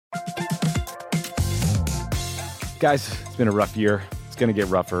Guys, it's been a rough year. It's going to get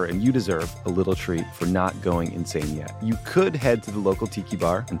rougher, and you deserve a little treat for not going insane yet. You could head to the local tiki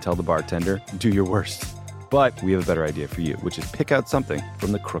bar and tell the bartender, do your worst. But we have a better idea for you, which is pick out something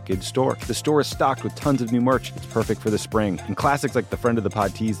from the Crooked store. The store is stocked with tons of new merch. It's perfect for the spring. And classics like the Friend of the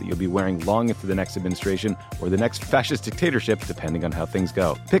Pod tees that you'll be wearing long into the next administration or the next fascist dictatorship, depending on how things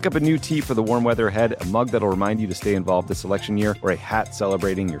go. Pick up a new tee for the warm weather ahead, a mug that'll remind you to stay involved this election year, or a hat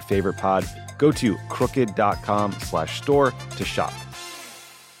celebrating your favorite pod. Go to crooked.com/store to shop.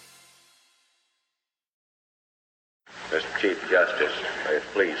 Mr. Chief Justice, may it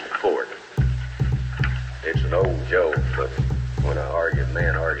please the court. It's an old joke, but when a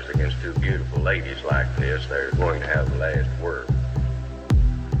man argues against two beautiful ladies like this, they're going to have the last word.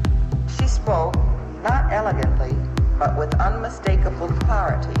 She spoke, not elegantly, but with unmistakable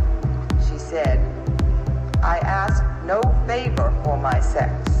clarity. She said, I ask no favor for my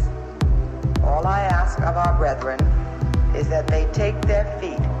sex. All I ask of our brethren is that they take their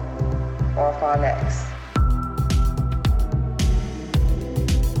feet off our necks.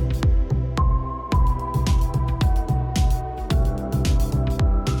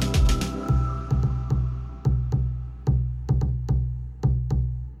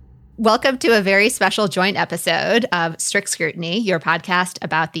 Welcome to a very special joint episode of Strict Scrutiny, your podcast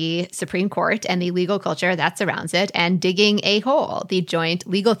about the Supreme Court and the legal culture that surrounds it, and Digging a Hole, the joint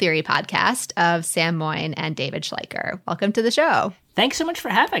legal theory podcast of Sam Moyn and David Schleicher. Welcome to the show. Thanks so much for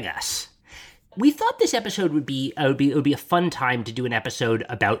having us. We thought this episode would be a fun time to do an episode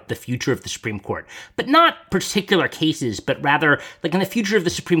about the future of the Supreme Court, but not particular cases, but rather like in the future of the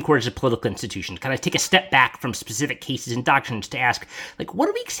Supreme Court as a political institution. Kind of take a step back from specific cases and doctrines to ask, like,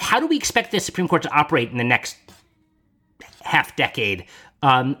 how do we expect the Supreme Court to operate in the next half decade?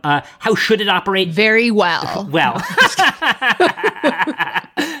 How should it operate? Very well. Well.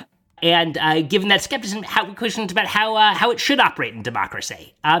 And given that skepticism, questions about how it should operate in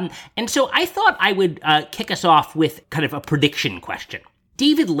democracy. And so I thought I would kick us off with kind of a prediction question.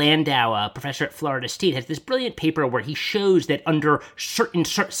 David Landau, a professor at Florida State, has this brilliant paper where he shows that under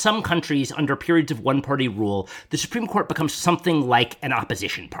some countries, under periods of one-party rule, the Supreme Court becomes something like an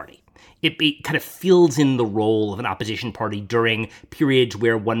opposition party. It kind of fills in the role of an opposition party during periods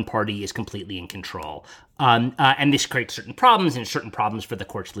where one party is completely in control. And this creates certain problems for the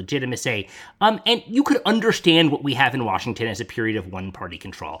court's legitimacy. And you could understand what we have in Washington as a period of one-party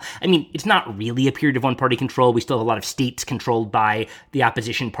control. I mean, it's not really a period of one-party control. We still have a lot of states controlled by the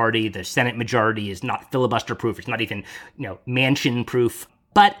opposition party. The Senate majority is not filibuster-proof. It's not even, Manchin-proof.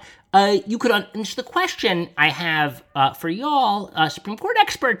 But you could answer the question I have for y'all, Supreme Court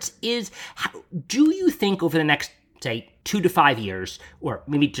experts, is do you think over the next, say, 2 to 5 years, or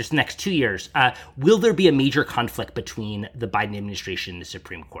maybe just the next 2 years, will there be a major conflict between the Biden administration and the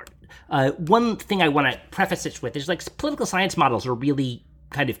Supreme Court? One thing I want to preface this with is political science models are really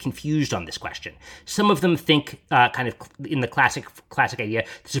kind of confused on this question. Some of them think kind of in the classic idea,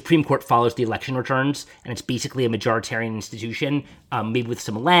 the Supreme Court follows the election returns, and it's basically a majoritarian institution, maybe with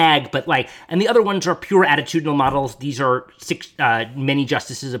some lag, and the other ones are pure attitudinal models. These are many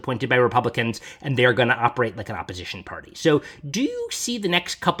justices appointed by Republicans, and they're going to operate like an opposition party. So do you see the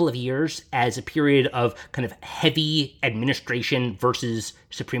next couple of years as a period of kind of heavy administration versus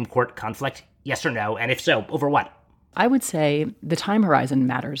Supreme Court conflict? Yes or no? And if so, over what? I would say the time horizon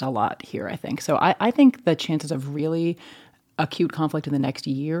matters a lot here, I think. So I think the chances of really acute conflict in the next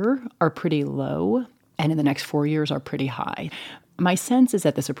year are pretty low, and in the next 4 years are pretty high. My sense is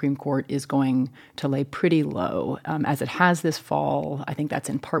that the Supreme Court is going to lay pretty low as it has this fall. I think that's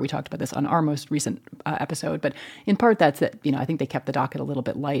in part, we talked about this on our most recent episode, but in part that's that, I think they kept the docket a little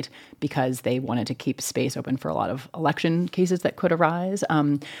bit light because they wanted to keep space open for a lot of election cases that could arise.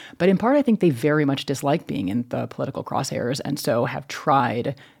 But in part, I think they very much dislike being in the political crosshairs and so have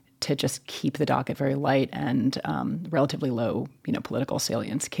tried to just keep the docket very light and relatively low, political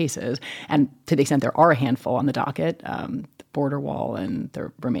salience cases. And to the extent there are a handful on the docket, the border wall and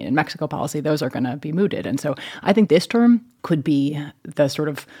the Remain in Mexico policy, those are going to be mooted. And so I think this term could be the sort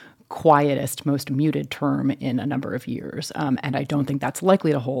of quietest, most muted term in a number of years. And I don't think that's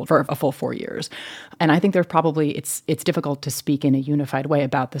likely to hold for a full 4 years. And I think there's probably, it's difficult to speak in a unified way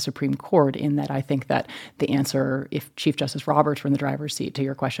about the Supreme Court in that I think that the answer, if Chief Justice Roberts were in the driver's seat to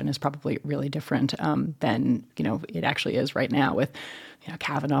your question, is probably really different than, it actually is right now with,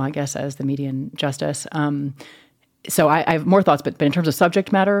 Kavanaugh, I guess, as the median justice. So I have more thoughts, but in terms of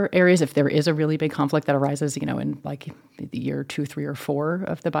subject matter areas, if there is a really big conflict that arises, in like the year 2, 3, or 4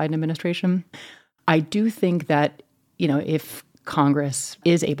 of the Biden administration, I do think that, if Congress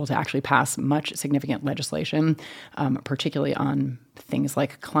is able to actually pass much significant legislation, particularly on things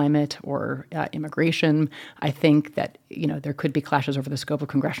like climate or immigration. I think that, there could be clashes over the scope of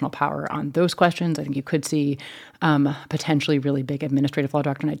congressional power on those questions. I think you could see potentially really big administrative law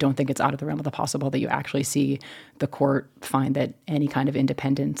doctrine. I don't think it's out of the realm of the possible that you actually see the court find that any kind of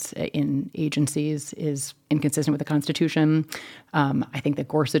independence in agencies is inconsistent with the Constitution. I think that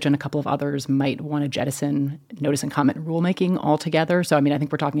Gorsuch and a couple of others might want to jettison notice and comment rulemaking altogether. So, I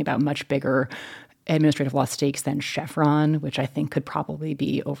think we're talking about much bigger administrative law stakes than Chevron, which I think could probably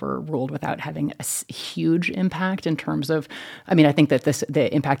be overruled without having a huge impact in terms of, I think that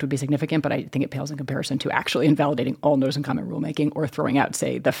the impact would be significant, but I think it pales in comparison to actually invalidating all notice and comment rulemaking or throwing out,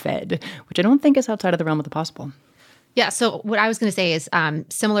 say, the Fed, which I don't think is outside of the realm of the possible. Yeah. So what I was going to say is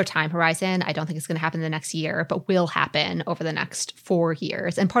similar time horizon. I don't think it's going to happen in the next year, but will happen over the next 4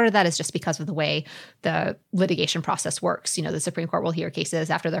 years. And part of that is just because of the way the litigation process works. The Supreme Court will hear cases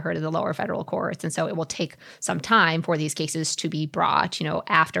after they're heard in the lower federal courts. And so it will take some time for these cases to be brought,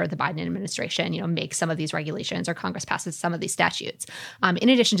 after the Biden administration, makes some of these regulations or Congress passes some of these statutes. In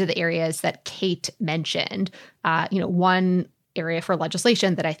addition to the areas that Kate mentioned, one area for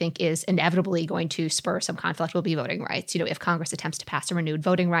legislation that I think is inevitably going to spur some conflict will be voting rights. If Congress attempts to pass a renewed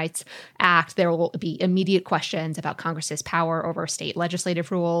Voting Rights Act, there will be immediate questions about Congress's power over state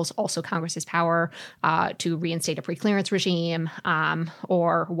legislative rules, also Congress's power to reinstate a preclearance regime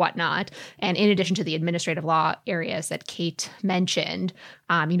or whatnot. And in addition to the administrative law areas that Kate mentioned,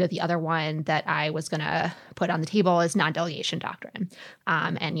 the other one that I was going to put on the table is non-delegation doctrine.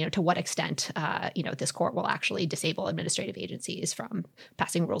 And, to what extent, this court will actually disable administrative agencies from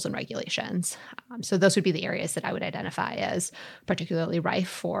passing rules and regulations. So those would be the areas that I would identify as particularly rife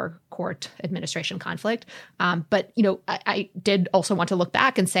for court administration conflict. But, I did also want to look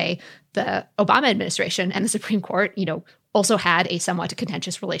back and say the Obama administration and the Supreme Court, also had a somewhat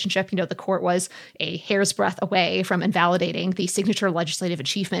contentious relationship. The court was a hair's breadth away from invalidating the signature legislative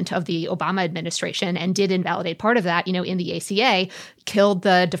achievement of the Obama administration and did invalidate part of that, in the ACA, killed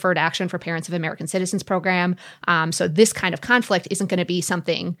the Deferred Action for Parents of American Citizens program. So this kind of conflict isn't going to be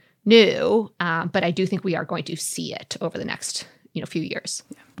something new, but I do think we are going to see it over the next, few years.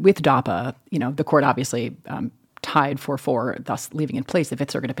 With DAPA, the court obviously tied 4-4, thus leaving in place the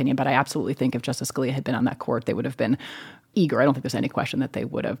Fifth Circuit opinion. But I absolutely think if Justice Scalia had been on that court, they would have been eager. I don't think there's any question that they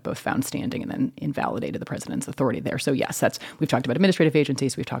would have both found standing and then invalidated the president's authority there. So yes, we've talked about administrative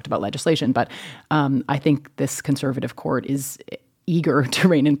agencies, we've talked about legislation, but I think this conservative court is eager to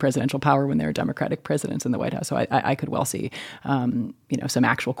rein in presidential power when there are Democratic presidents in the White House. So I could well see, some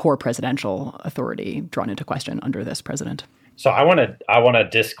actual core presidential authority drawn into question under this president. So I want to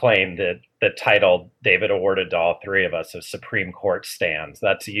disclaim that the title David awarded to all three of us of Supreme Court stands.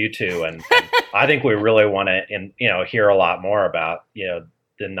 That's you two, and I think we really want to, hear a lot more about the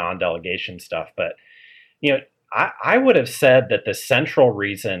non-delegation stuff. But I would have said that the central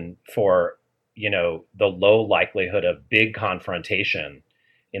reason for the low likelihood of big confrontation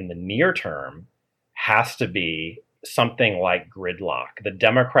in the near term has to be something like gridlock. The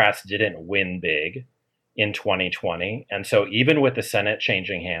Democrats didn't win big in 2020. And so even with the Senate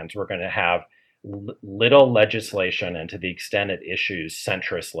changing hands, we're going to have little legislation, and to the extent it issues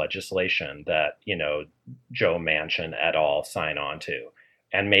centrist legislation that, Joe Manchin et al. Sign on to,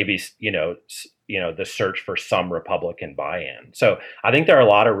 and maybe, the search for some Republican buy-in. So I think there are a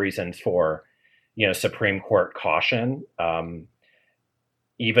lot of reasons for, Supreme Court caution,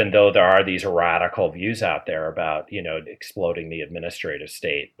 even though there are these radical views out there about, exploding the administrative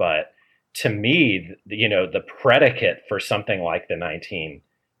state. But to me, the predicate for something like the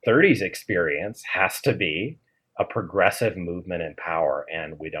 1930s experience has to be a progressive movement in power,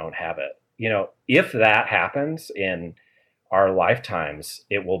 and we don't have it. If that happens in our lifetimes,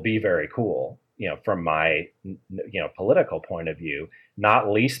 it will be very cool, from my, political point of view, not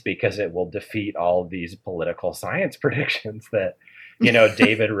least because it will defeat all of these political science predictions that,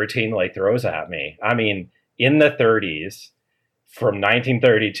 David routinely throws at me. I mean, in the 30s, from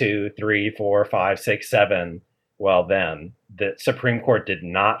 1932, 3, 4, 5, 6, 7, then the Supreme Court did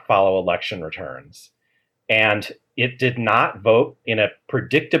not follow election returns. And it did not vote in a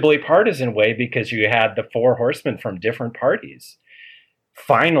predictably partisan way because you had the four horsemen from different parties.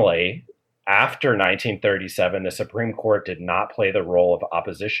 Finally, after 1937, the Supreme Court did not play the role of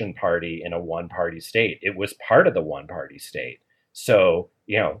opposition party in a one-party state. It was part of the one-party state. So,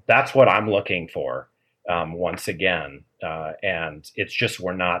 that's what I'm looking for. Once again, and it's just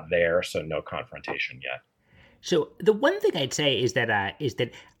we're not there, so no confrontation yet. So the one thing I'd say is that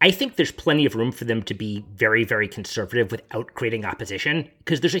I think there's plenty of room for them to be very, very conservative without creating opposition,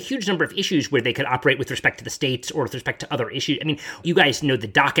 because there's a huge number of issues where they could operate with respect to the states or with respect to other issues. I mean, you guys know the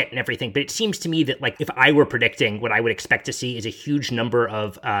docket and everything, but it seems to me that, like, if I were predicting, what I would expect to see is a huge number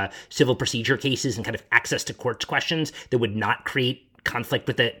of civil procedure cases and kind of access to courts questions that would not create conflict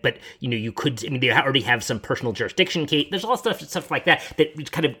with it, but you could, I mean, they already have some personal jurisdiction case. There's all stuff like that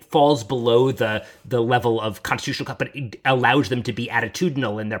kind of falls below the level of constitutional, but it allows them to be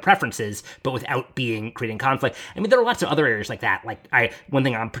attitudinal in their preferences, but without creating conflict. I mean, there are lots of other areas like that. Like, one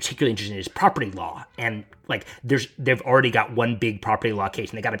thing I'm particularly interested in is property law, and like they've already got one big property law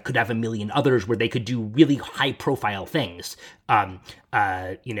case, and they could have a million others where they could do really high profile things.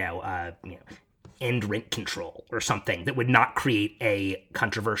 End rent control or something that would not create a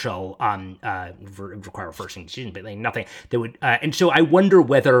controversial require a first decision, but like nothing that would and so I wonder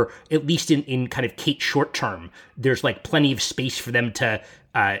whether, at least in kind of Kate's short term, there's like plenty of space for them to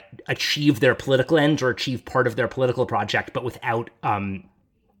achieve their political ends or achieve part of their political project, but without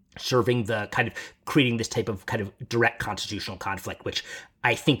serving the kind of creating this type of kind of direct constitutional conflict, which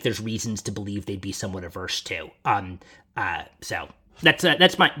I think there's reasons to believe they'd be somewhat averse to. So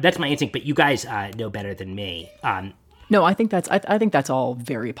that's my instinct, but you guys know better than me. No, I think that's all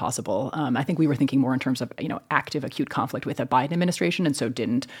very possible. I think we were thinking more in terms of active acute conflict with a Biden administration, and so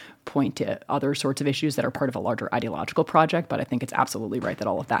didn't point to other sorts of issues that are part of a larger ideological project. But I think it's absolutely right that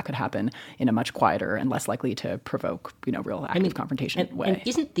all of that could happen in a much quieter and less likely to provoke real active confrontation way. And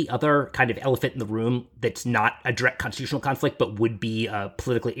isn't the other kind of elephant in the room that's not a direct constitutional conflict, but would be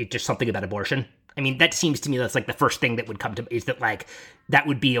politically just something about abortion? I mean, that seems to me that's like the first thing that would come to, is that like that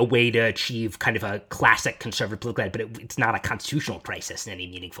would be a way to achieve kind of a classic conservative political ad, but it's not a constitutional crisis in any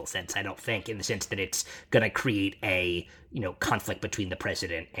meaningful sense, I don't think, in the sense that it's going to create a conflict between the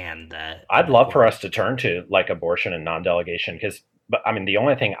president and the. I'd love for us to turn to like abortion and non-delegation, but I mean, the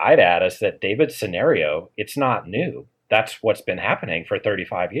only thing I'd add is that David's scenario, it's not new. That's what's been happening for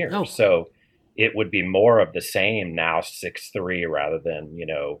 35 years. Oh. So it would be more of the same now, 6-3, rather than,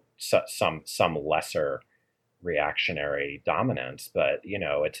 some lesser reactionary dominance. But,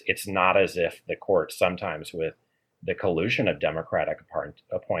 it's not as if the court, sometimes with the collusion of Democratic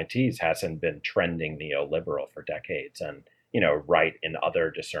appointees, hasn't been trending neoliberal for decades and, right in other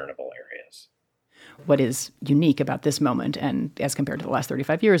discernible areas. What is unique about this moment, and as compared to the last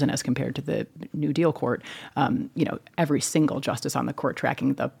 35 years and as compared to the New Deal court, every single justice on the court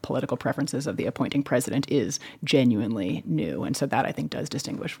tracking the political preferences of the appointing president is genuinely new. And so that, I think, does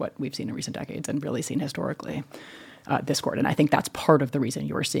distinguish what we've seen in recent decades and really seen historically this court. And I think that's part of the reason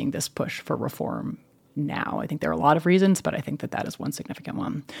you're seeing this push for reform now. I think there are a lot of reasons, but I think that is one significant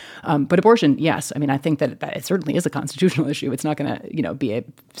one. But abortion, yes. I mean, I think that it certainly is a constitutional issue. It's not going to, be a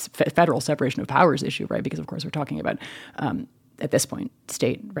federal separation of powers issue, right? Because, of course, we're talking about, at this point,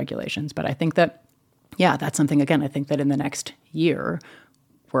 state regulations. But I think that, that's something, again, I think that in the next year,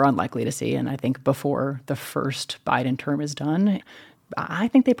 we're unlikely to see. And I think before the first Biden term is done, I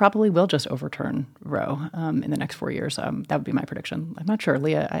think they probably will just overturn Roe in the next 4 years. That would be my prediction. I'm not sure,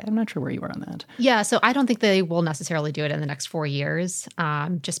 Leah. I'm not sure where you are on that. Yeah, so I don't think they will necessarily do it in the next 4 years,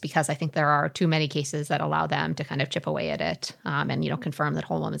 just because I think there are too many cases that allow them to kind of chip away at it and confirm that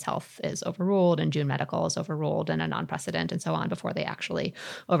Whole Woman's Health is overruled and June Medical is overruled and a non-precedent and so on before they actually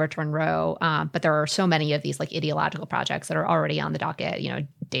overturn Roe. But there are so many of these like ideological projects that are already on the docket.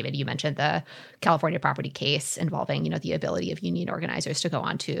 David, you mentioned the California property case involving the ability of union organizers to go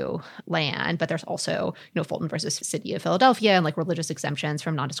onto land, but there's also Fulton versus City of Philadelphia and like religious exemptions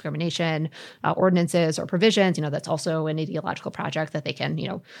from non-discrimination ordinances or provisions. That's also an ideological project that they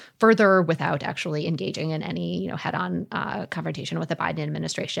can further without actually engaging in any head-on confrontation with the Biden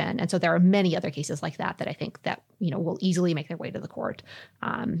administration. And so there are many other cases like that I think that will easily make their way to the court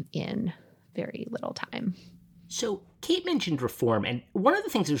in very little time. So Kate mentioned reform, and one of the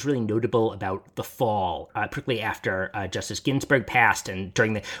things that was really notable about the fall, particularly after Justice Ginsburg passed and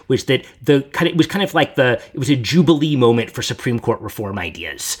was that it was a jubilee moment for Supreme Court reform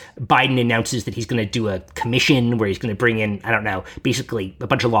ideas. Biden announces that he's going to do a commission where he's going to bring in, I don't know, basically a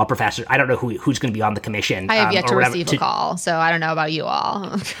bunch of law professors. I don't know who's going to be on the commission. I have yet to receive a call, so I don't know about you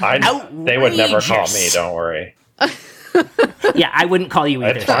all. They would never call me, don't worry. Yeah, I wouldn't call you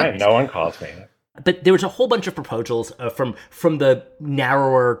either. It's fine, no one calls me. But there was a whole bunch of proposals from the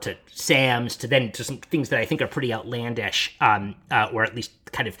narrower to Sam's to some things that I think are pretty outlandish, or at least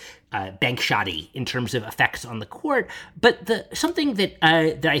kind of bank shoddy in terms of effects on the court. But something that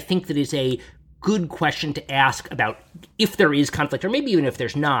I think that is a good question to ask about if there is conflict, or maybe even if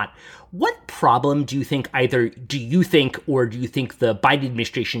there's not, what problem do you think the Biden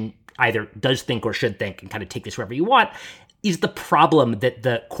administration either does think or should think and kind of take this wherever you want, is the problem that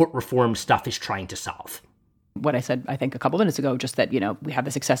the court reform stuff is trying to solve. What I said, I think, a couple minutes ago, just that, we have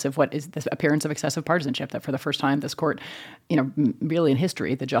this appearance of excessive partisanship, that for the first time this court, really in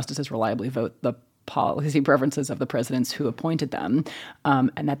history, the justices reliably vote the policy preferences of the presidents who appointed them,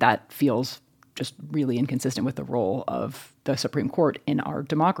 and that feels just really inconsistent with the role of the Supreme Court in our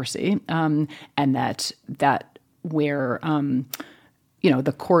democracy, and that where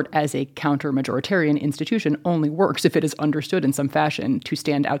the court as a counter-majoritarian institution only works if it is understood in some fashion to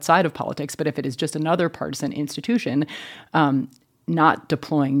stand outside of politics. But if it is just another partisan institution, not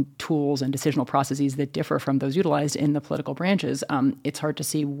deploying tools and decisional processes that differ from those utilized in the political branches, it's hard to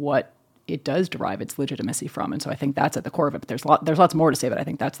see what it does derive its legitimacy from. And so I think that's at the core of it. But there's lots more to say, but I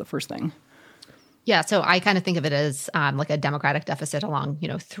think that's the first thing. Yeah, so I kind of think of it as like a democratic deficit along,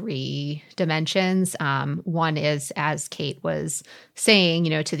 three dimensions. One is, as Kate was saying,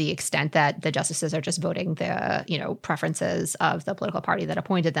 to the extent that the justices are just voting the, preferences of the political party that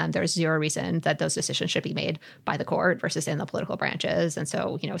appointed them, there's zero reason that those decisions should be made by the court versus in the political branches. And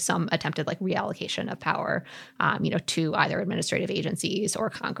so, some attempted like reallocation of power, to either administrative agencies or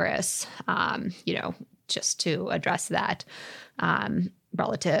Congress, just to address that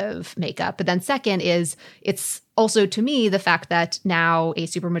relative makeup. But then second is, it's also, to me, the fact that now a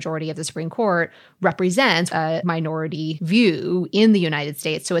supermajority of the Supreme Court represents a minority view in the United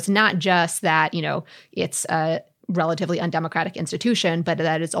States. So it's not just that, it's a relatively undemocratic institution, but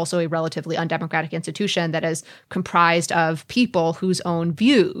that it's also a relatively undemocratic institution that is comprised of people whose own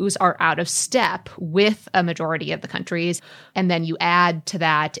views are out of step with a majority of the country's. And then you add to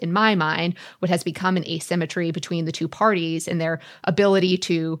that, in my mind, what has become an asymmetry between the two parties in their ability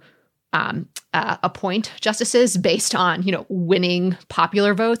to appoint justices based on, winning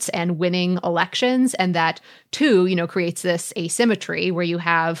popular votes and winning elections. And that, too, creates this asymmetry where you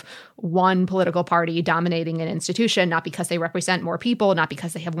have one political party dominating an institution, not because they represent more people, not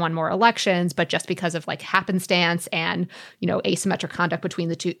because they have won more elections, but just because of like happenstance and, asymmetric conduct between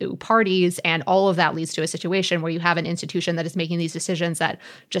the two parties. And all of that leads to a situation where you have an institution that is making these decisions that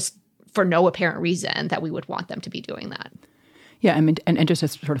just for no apparent reason that we would want them to be doing that. Yeah, I mean, and just to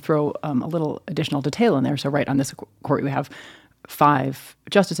sort of throw a little additional detail in there. So right on this court, we have 5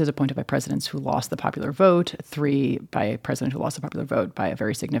 justices appointed by presidents who lost the popular vote, 3 by a president who lost the popular vote by a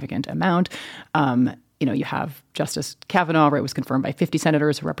very significant amount. You have Justice Kavanaugh, right, was confirmed by 50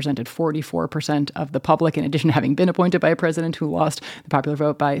 senators who represented 44% of the public, in addition to having been appointed by a president who lost the popular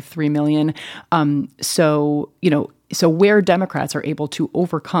vote by 3 million. So where Democrats are able to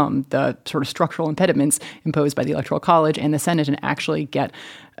overcome the sort of structural impediments imposed by the Electoral College and the Senate and actually get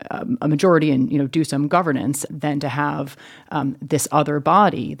a majority and do some governance, than to have this other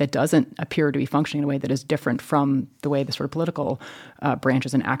body that doesn't appear to be functioning in a way that is different from the way the sort of political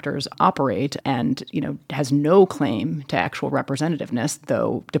branches and actors operate, and has no claim to actual representativeness,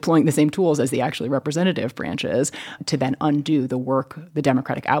 though deploying the same tools as the actually representative branches to then undo the work, the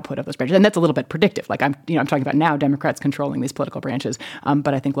democratic output of those branches. And that's a little bit predictive. Like I'm talking about now Democrats controlling these political branches,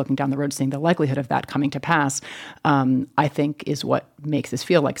 but I think looking down the road, seeing the likelihood of that coming to pass, I think is what makes this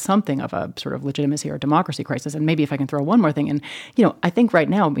feel like something of a sort of legitimacy or democracy crisis. And maybe if I can throw one more thing in, I think right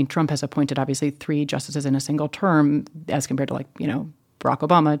now, Trump has appointed obviously 3 justices in a single term as compared to Barack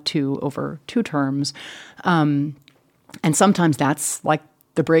Obama, 2 over 2 terms. And sometimes that's like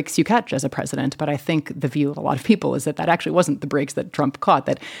the breaks you catch as a president. But I think the view of a lot of people is that actually wasn't the breaks that Trump caught,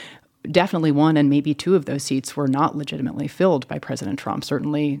 that definitely 1 and maybe 2 of those seats were not legitimately filled by President Trump.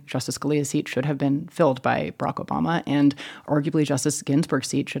 Certainly, Justice Scalia's seat should have been filled by Barack Obama, and arguably Justice Ginsburg's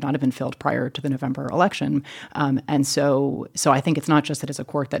seat should not have been filled prior to the November election. And so I think it's not just that it's a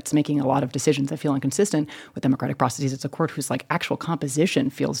court that's making a lot of decisions that feel inconsistent with democratic processes. It's a court whose actual composition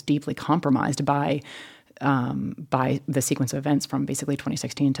feels deeply compromised by the sequence of events from basically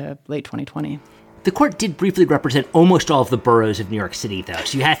 2016 to late 2020. The court did briefly represent almost all of the boroughs of New York City, though,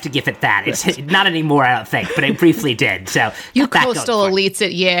 so you have to give it that. It's not anymore, I don't think, but it briefly did. So you coastal elites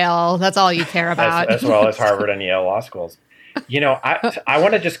at Yale, that's all you care about. As well as Harvard and Yale law schools. I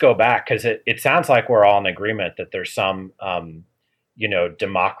want to just go back, because it sounds like we're all in agreement that there's some,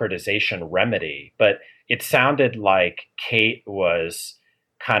 democratization remedy, but it sounded like Kate was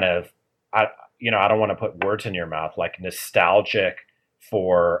kind of, I don't want to put words in your mouth, like nostalgic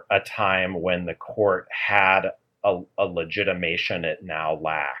for a time when the court had a legitimation it now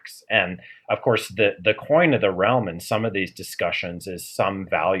lacks. And of course, the coin of the realm in some of these discussions is some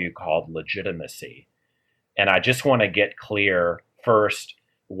value called legitimacy. And I just want to get clear first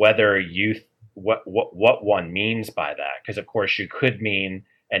whether what one means by that. Because of course you could mean,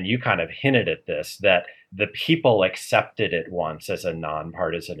 and you kind of hinted at this, that the people accepted it once as a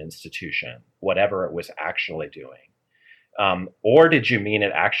nonpartisan institution, whatever it was actually doing? Or did you mean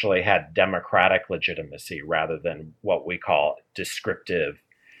it actually had democratic legitimacy rather than what we call descriptive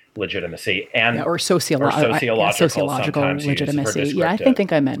legitimacy or sociological legitimacy? Yeah, I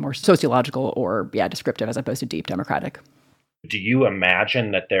think I meant more sociological or descriptive as opposed to deep democratic. Do you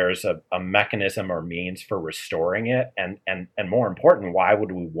imagine that there's a mechanism or means for restoring it? And more important, why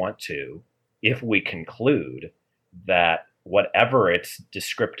would we want to if we conclude that whatever its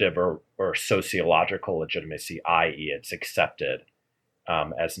descriptive or sociological legitimacy, i.e. it's accepted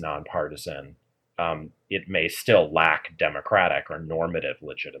as nonpartisan, it may still lack democratic or normative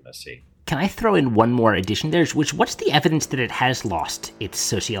legitimacy? Can I throw in one more addition there? What's the evidence that it has lost its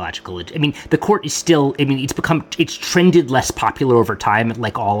sociological? I mean, the court is still, it's trended less popular over time,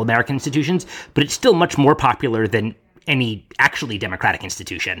 like all American institutions, but it's still much more popular than any actually democratic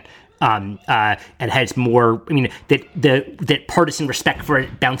institution. And has more, that partisan respect for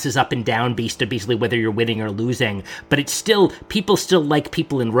it bounces up and down based on basically whether you're winning or losing, but people still like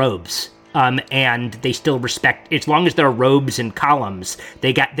people in robes. And they still respect, as long as there are robes and columns,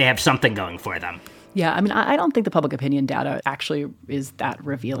 they have something going for them. Yeah, I don't think the public opinion data actually is that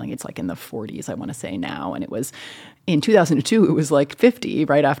revealing. It's like in the 40s, I want to say now. And it was, in 2002, it was like 50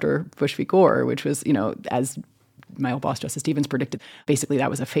 right after Bush v. Gore, which was, as my old boss, Justice Stevens, predicted, basically that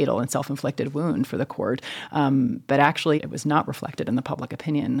was a fatal and self-inflicted wound for the court. But actually, it was not reflected in the public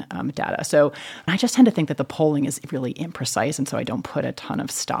opinion data. So I just tend to think that the polling is really imprecise, and so I don't put a ton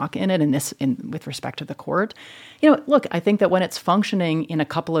of stock in it with respect to the court. Look, I think that when it's functioning in a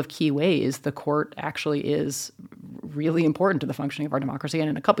couple of key ways, the court actually is really important to the functioning of our democracy, and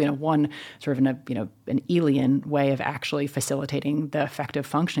in a couple, one sort of an alien way of actually facilitating the effective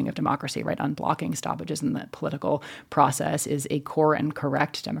functioning of democracy, right? Unblocking stoppages in the political process is a core and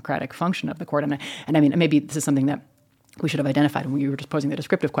correct democratic function of the court. And maybe this is something that we should have identified when we were just posing the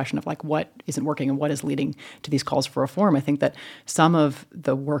descriptive question of like what isn't working and what is leading to these calls for reform. I think that some of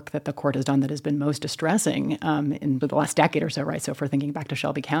the work that the court has done that has been most distressing in the last decade or so, right? So if we're thinking back to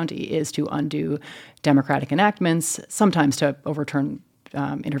Shelby County, is to undo democratic enactments, sometimes to overturn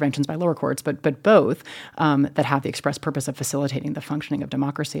interventions by lower courts, but both that have the express purpose of facilitating the functioning of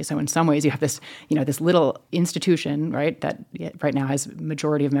democracy. So in some ways, you have this, this little institution, right, that right now has a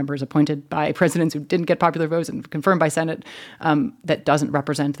majority of members appointed by presidents who didn't get popular votes and confirmed by Senate, that doesn't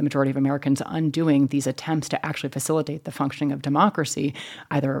represent the majority of Americans, undoing these attempts to actually facilitate the functioning of democracy,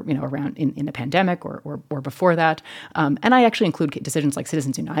 either around in the pandemic or before that. And I actually include decisions like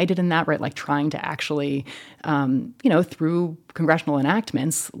Citizens United in that, right, like trying to actually, through congressional enactments,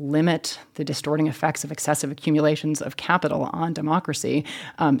 limit the distorting effects of excessive accumulations of capital on democracy.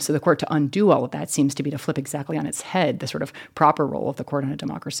 So the court, to undo all of that, seems to be to flip exactly on its head the sort of proper role of the court in a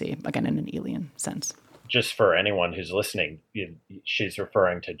democracy, again, in an alien sense. Just for anyone who's listening, she's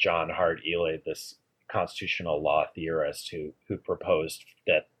referring to John Hart Ely, this constitutional law theorist who proposed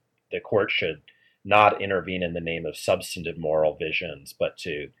that the court should not intervene in the name of substantive moral visions, but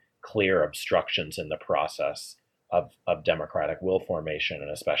to clear obstructions in the process of democratic will formation,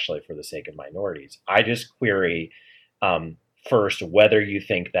 and especially for the sake of minorities. I just query first whether you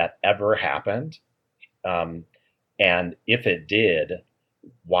think that ever happened, and if it did,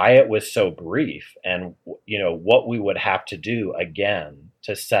 why it was so brief, and what we would have to do again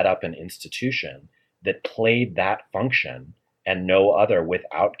to set up an institution that played that function and no other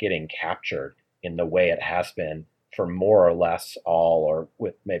without getting captured in the way it has been for more or less all, or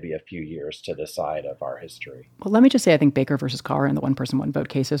with maybe a few years to the side of our history. Well, let me just say, I think Baker versus Carr and the one-person, one-vote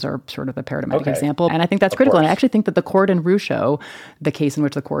cases are sort of the paradigmatic example. And I think that's critical. And I actually think that the court in Rucho, the case in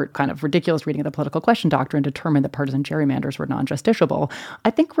which the court, kind of ridiculous reading of the political question doctrine, determined that partisan gerrymanders were non-justiciable, I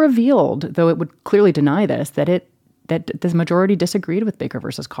think revealed, though it would clearly deny this, that the majority disagreed with Baker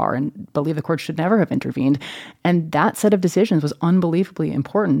versus Carr and believed the court should never have intervened. And that set of decisions was unbelievably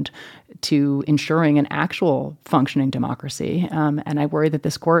important to ensuring an actual functioning democracy. And I worry that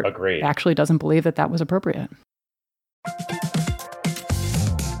this court actually doesn't believe that was appropriate.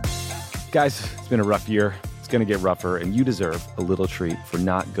 Guys, it's been a rough year. It's going to get rougher, and you deserve a little treat for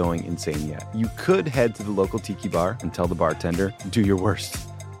not going insane yet. You could head to the local tiki bar and tell the bartender, do your worst.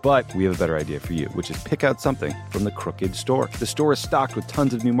 But we have a better idea for you, which is pick out something from the Crooked store. The store is stocked with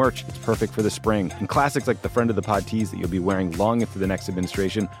tons of new merch. It's perfect for the spring. And classics like the Friend of the Pod tees that you'll be wearing long into the next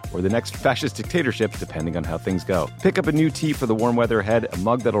administration or the next fascist dictatorship, depending on how things go. Pick up a new tee for the warm weather ahead, a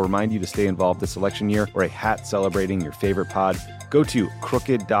mug that'll remind you to stay involved this election year, or a hat celebrating your favorite pod. Go to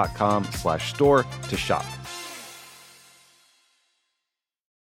crooked.com/store to shop.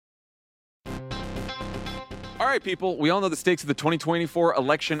 All right, people, we all know the stakes of the 2024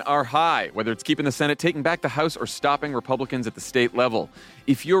 election are high, whether it's keeping the Senate, taking back the House, or stopping Republicans at the state level.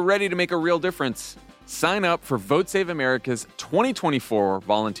 If you're ready to make a real difference, sign up for Vote Save America's 2024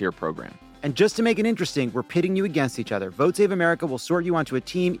 volunteer program. And just to make it interesting, we're pitting you against each other. Vote Save America will sort you onto a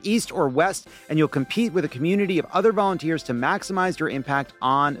team, East or West, and you'll compete with a community of other volunteers to maximize your impact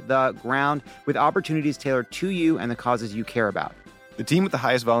on the ground with opportunities tailored to you and the causes you care about. The team with the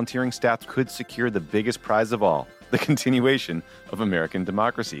highest volunteering stats could secure the biggest prize of all, the continuation of American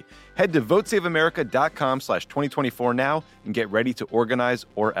democracy. Head to votesaveamerica.com/2024 now and get ready to organize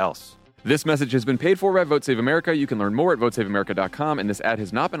or else. This message has been paid for by Vote Save America. You can learn more at votesaveamerica.com, and this ad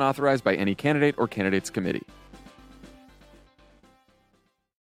has not been authorized by any candidate or candidates committee.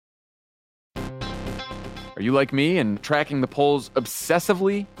 Are you like me and tracking the polls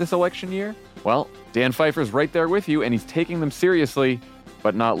obsessively this election year? Well, Dan Pfeiffer's right there with you, and he's taking them seriously,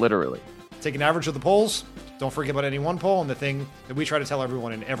 but not literally. Take an average of the polls. Don't forget about any one poll. And the thing that we try to tell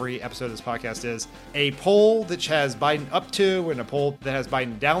everyone in every episode of this podcast is a poll that has Biden up to and a poll that has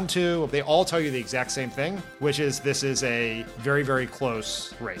Biden down to, they all tell you the exact same thing, which is this is a very, very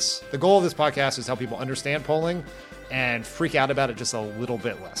close race. The goal of this podcast is to help people understand polling and freak out about it just a little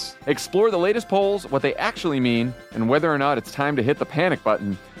bit less. Explore the latest polls, what they actually mean, and whether or not it's time to hit the panic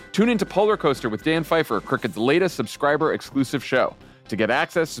button. Tune into Polar Coaster with Dan Pfeiffer, Crooked's latest subscriber-exclusive show. To get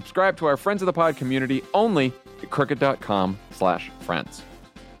access, subscribe to our Friends of the Pod community only at crooked.com/friends.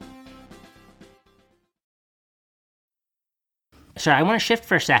 So I want to shift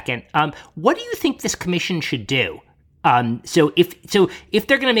for a second. What do you think this commission should do? So if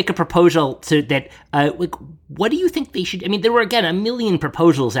they're going to make a proposal so that, what do you think they should? I mean, there were again a million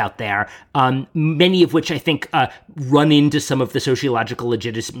proposals out there, many of which I think run into some of the sociological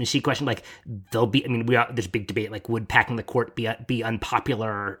legitimacy question. Like there's a big debate. Like, would packing the court be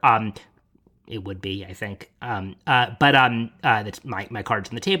unpopular? It would be, I think. But that's my cards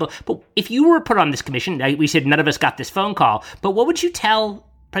on the table. But if you were put on this commission, we said none of us got this phone call. But what would you tell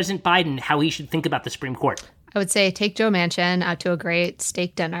President Biden how he should think about the Supreme Court? I would say take Joe Manchin out to a great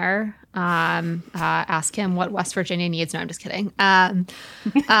steak dinner. Ask him what West Virginia needs. No, I'm just kidding.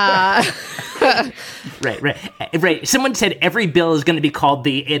 Right. Someone said every bill is going to be called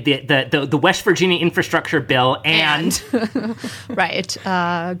the West Virginia infrastructure bill and right.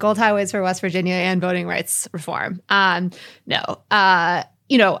 Gold highways for West Virginia and voting rights reform.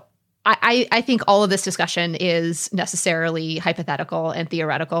 I think all of this discussion is necessarily hypothetical and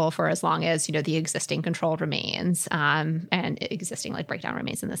theoretical for as long as, the existing control remains and existing breakdown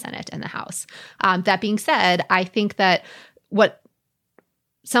remains in the Senate and the House. That being said, I think that what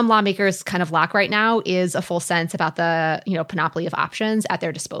some lawmakers kind of lack right now is a full sense about the, panoply of options at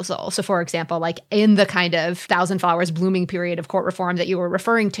their disposal. So, for example, in the kind of 1,000 flowers blooming period of court reform that you were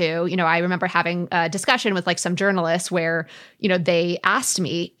referring to, I remember having a discussion with some journalists where, they asked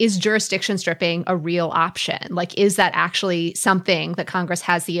me, is jurisdiction stripping a real option? Is that actually something that Congress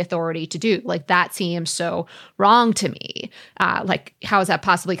has the authority to do? That seems so wrong to me. How is that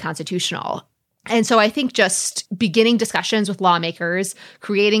possibly constitutional? And so I think just beginning discussions with lawmakers,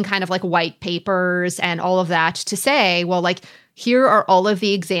 creating kind of white papers and all of that to say, well, here are all of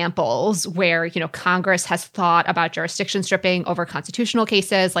the examples where, Congress has thought about jurisdiction stripping over constitutional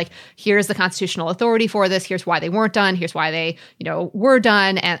cases. Here's the constitutional authority for this. Here's why they weren't done. Here's why they, were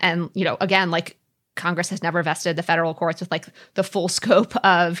done. And again, Congress has never vested the federal courts with the full scope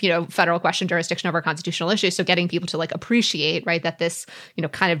of, federal question jurisdiction over constitutional issues. So getting people to appreciate, right, that this,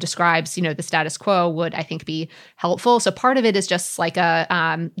 kind of describes, the status quo would, I think, be helpful. So part of it is just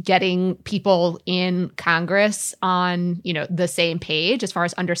getting people in Congress on, the same page as far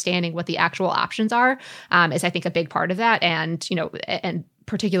as understanding what the actual options are, is I think a big part of that. And, and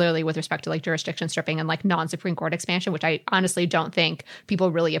particularly with respect to jurisdiction stripping and non-Supreme Court expansion, which I honestly don't think people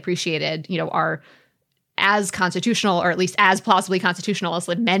really appreciated, are as constitutional, or at least as plausibly constitutional as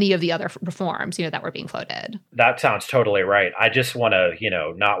many of the other reforms, that were being floated. That sounds totally right. I just want to,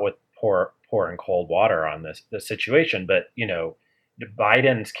 not with pouring cold water on this situation, but,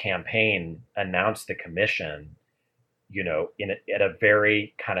 Biden's campaign announced the commission, at a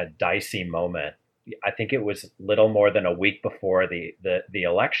very kind of dicey moment. I think it was little more than a week before the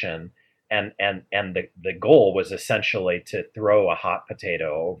election. And the goal was essentially to throw a hot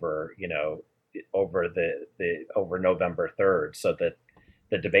potato over November 3rd, so that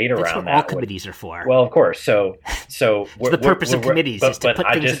the debate That's around what that all committees are for. Well, of course. So the purpose of committees is to put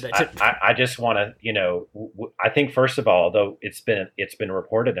things. I just want to, I think first of all, though it's been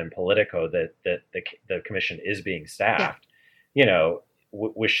reported in Politico that the commission is being staffed.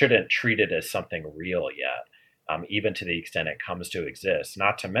 We shouldn't treat it as something real yet. even to the extent it comes to exist.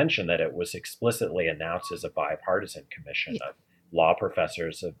 Not to mention that it was explicitly announced as a bipartisan commission of law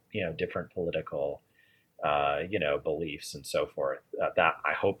professors of different political beliefs and so forth. That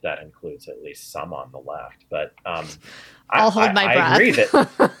I hope that includes at least some on the left. But I'll hold my breath. I agree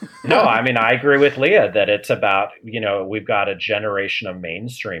that I agree with Leah that it's about we've got a generation of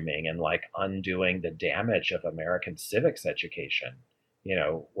mainstreaming and like undoing the damage of American civics education.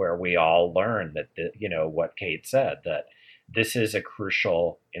 Where we all learn that what Kate said, that this is a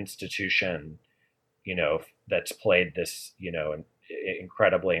crucial institution, that's played this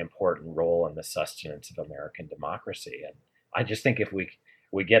incredibly important role in the sustenance of American democracy. And I just think if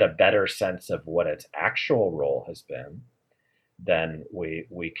we get a better sense of what its actual role has been, then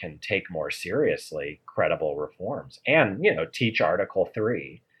we can take more seriously credible reforms and, teach Article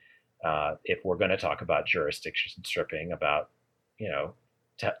 3 if we're going to talk about jurisdiction stripping, about,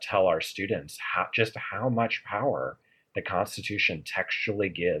 tell our students how much power the Constitution textually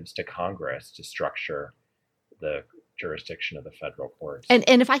gives to Congress to structure the jurisdiction of the federal courts. And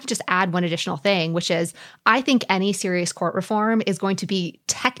if I could just add one additional thing, which is I think any serious court reform is going to be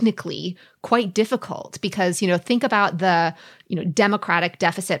technically quite difficult because, think about the, democratic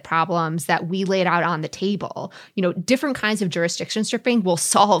deficit problems that we laid out on the table. Different kinds of jurisdiction stripping will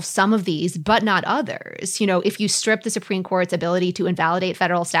solve some of these, but not others. If you strip the Supreme Court's ability to invalidate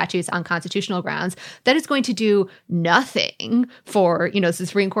federal statutes on constitutional grounds, that is going to do nothing for, the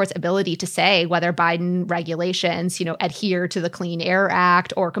Supreme Court's ability to say whether Biden regulations, adhere to the Clean Air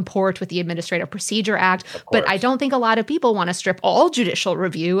Act or comport with the Administrative Procedure Act. But I don't think a lot of people want to strip all judicial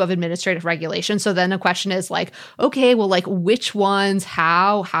review of administrative regulation. So then the question is like, okay, well, like which ones,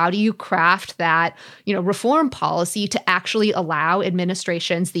 how do you craft that, reform policy to actually allow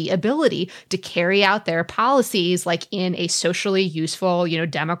administrations the ability to carry out their policies like in a socially useful,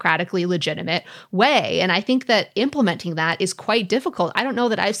 democratically legitimate way. And I think that implementing that is quite difficult. I don't know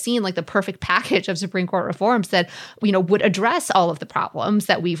that I've seen like the perfect package of Supreme Court reforms that, would address all of the problems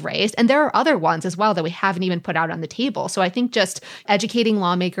that we've raised. And there are other ones as well that we haven't even put out on the table. So I think just educating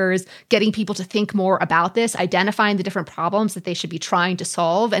lawmakers, getting people to think more about this, identifying the different problems that they should be trying to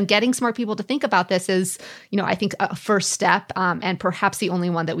solve, and getting smart people to think about this is, I think a first step and perhaps the only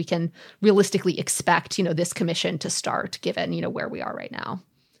one that we can realistically expect, this commission to start given, where we are right now.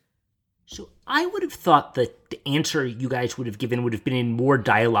 So I would have thought that the answer you guys would have given would have been in more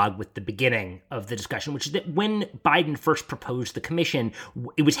dialogue with the beginning of the discussion, which is that when Biden first proposed the commission,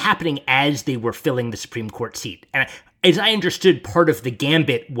 it was happening as they were filling the Supreme Court seat. And as I understood, part of the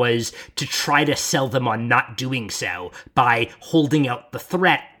gambit was to try to sell them on not doing so by holding out the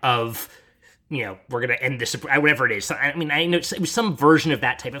threat of, we're going to end this, whatever it is. I know it was some version of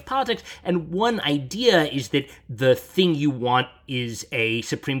that type of politics. And one idea is that the thing you want is a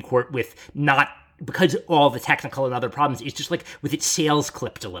Supreme Court with not, because all the technical and other problems, is just like with its sails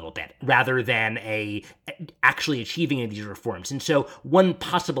clipped a little bit rather than actually achieving any of these reforms. And so one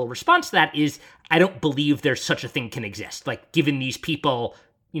possible response to that is, I don't believe there's such a thing can exist. Like, given these people,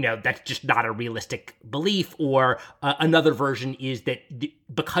 that's just not a realistic belief. Or another version is that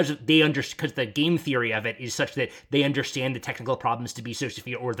because the game theory of it is such that they understand the technical problems to be so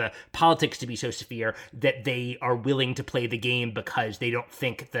severe, or the politics to be so severe, that they are willing to play the game because they don't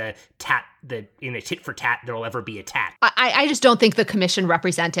think in a tit for tat there will ever be a tat. I just don't think the commission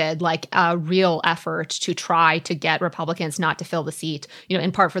represented like a real effort to try to get Republicans not to fill the seat,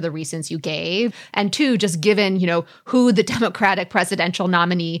 in part for the reasons you gave, and two, just given who the Democratic presidential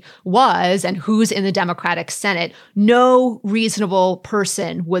nominee was and who's in the Democratic Senate, no reasonable person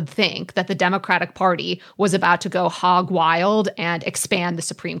would think that the Democratic Party was about to go hog wild and expand the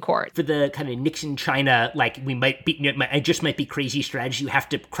Supreme Court. For the kind of Nixon China, like it just might be crazy strategy, you have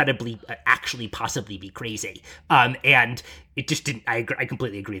to credibly actually possibly be crazy. And it just didn't, I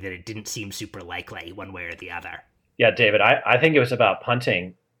completely agree that it didn't seem super likely one way or the other. Yeah, David, I think it was about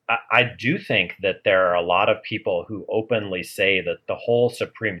punting. I do think that there are a lot of people who openly say that the whole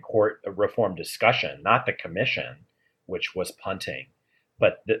Supreme Court reform discussion, not the commission, which was punting,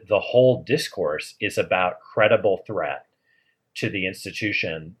 but the whole discourse is about credible threat to the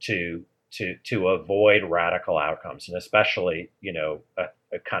institution to avoid radical outcomes, and especially,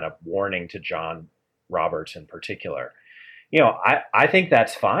 a kind of warning to John Roberts in particular. I think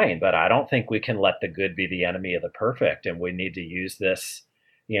that's fine, but I don't think we can let the good be the enemy of the perfect, and we need to use this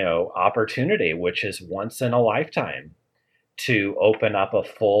opportunity, which is once in a lifetime, to open up a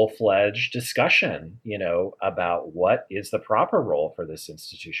full-fledged discussion, about what is the proper role for this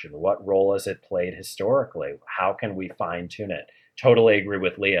institution? What role has it played historically? How can we fine-tune it? Totally agree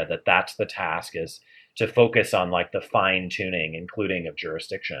with Leah that that's the task, is to focus on like the fine-tuning, including of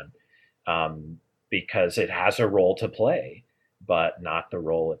jurisdiction. because it has a role to play, but not the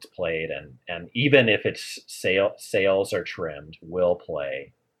role it's played. And even if its sails are trimmed, will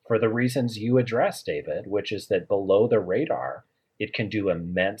play for the reasons you addressed, David, which is that below the radar, it can do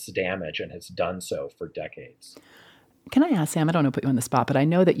immense damage and has done so for decades. Can I ask, Sam, I don't know, put you on the spot, but I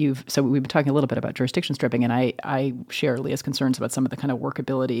know that we've been talking a little bit about jurisdiction stripping, and I share Leah's concerns about some of the kind of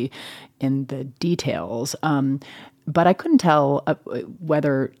workability in the details. But I couldn't tell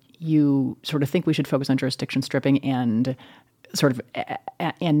whether you sort of think we should focus on jurisdiction stripping and sort of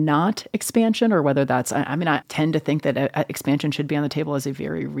and not expansion, or whether that's, I tend to think that expansion should be on the table as a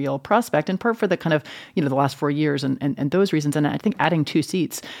very real prospect, in part for the kind of, the last 4 years and those reasons. And I think adding 2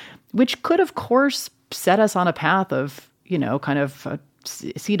 seats, which could, of course, set us on a path of, kind of a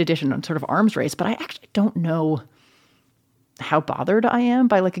seat addition on sort of arms race. But I actually don't know how bothered I am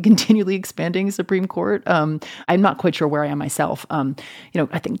by like a continually expanding Supreme Court. I'm not quite sure where I am myself. I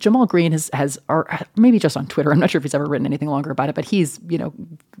think Jamal Green has or maybe just on Twitter, I'm not sure if he's ever written anything longer about it, but he's,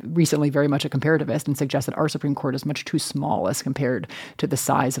 recently very much a comparativist and suggests that our Supreme Court is much too small as compared to the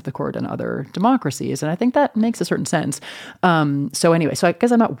size of the court in other democracies. And I think that makes a certain sense. So I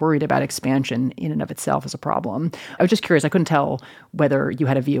guess I'm not worried about expansion in and of itself as a problem. I was just curious. I couldn't tell whether you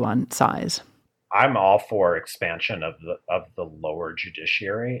had a view on size. I'm all for expansion of the lower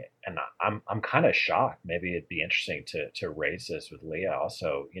judiciary, and I'm kind of shocked. Maybe it'd be interesting to raise this with Leah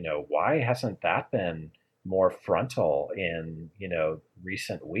also. Why hasn't that been more frontal in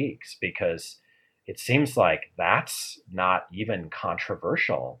recent weeks? Because it seems like that's not even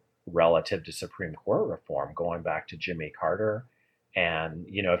controversial relative to Supreme Court reform, going back to Jimmy Carter. And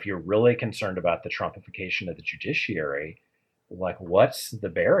if you're really concerned about the Trumpification of the judiciary, like what's the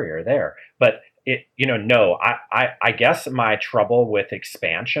barrier there? But I guess my trouble with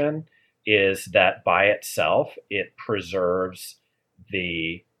expansion is that by itself, it preserves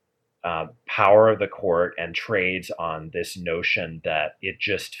the power of the court and trades on this notion that it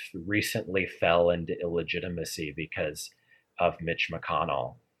just recently fell into illegitimacy because of Mitch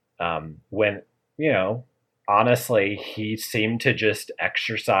McConnell. When, honestly, he seemed to just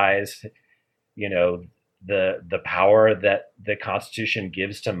exercise, the power that the Constitution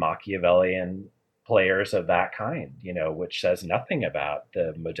gives to Machiavellian players of that kind, which says nothing about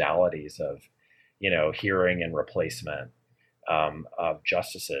the modalities of, hearing and replacement of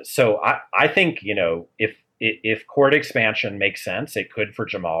justices. So I think, if court expansion makes sense, it could for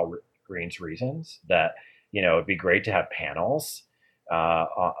Jamal Green's reasons that, it'd be great to have panels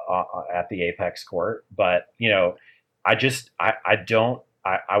at the apex court. But, it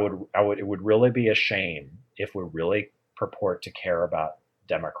would really be a shame if we really purport to care about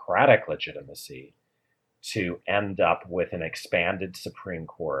democratic legitimacy to end up with an expanded Supreme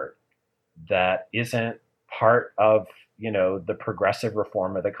Court that isn't part of, the progressive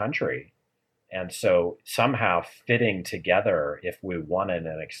reform of the country. And so somehow fitting together, if we wanted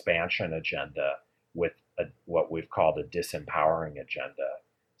an expansion agenda with what we've called a disempowering agenda,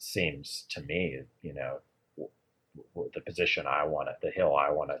 seems to me, the position I want the hill I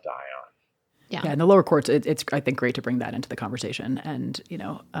want to die on. Yeah, in the lower courts, it's I think great to bring that into the conversation, and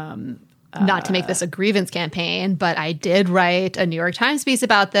not to make this a grievance campaign, but I did write a New York Times piece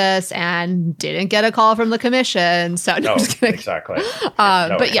about this and didn't get a call from the commission. So no, exactly.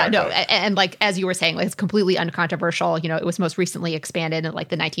 And like as you were saying, like it's completely uncontroversial. It was most recently expanded in like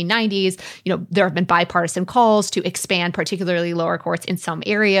the 1990s. There have been bipartisan calls to expand particularly lower courts in some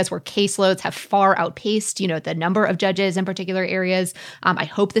areas where caseloads have far outpaced, the number of judges in particular areas. I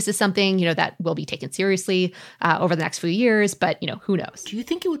hope this is something, that will be taken seriously over the next few years, but who knows? Do you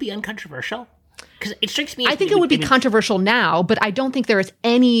think it would be uncontroversial? Because it strikes me. I think it would be controversial now, but I don't think there is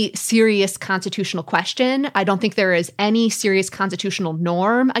any serious constitutional question. I don't think there is any serious constitutional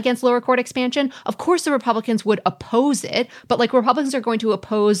norm against lower court expansion. Of course, the Republicans would oppose it, but like Republicans are going to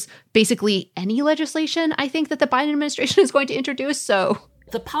oppose basically any legislation, I think, that the Biden administration is going to introduce. So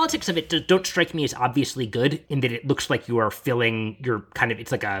the politics of it don't strike me as obviously good in that it looks like you are filling your kind of,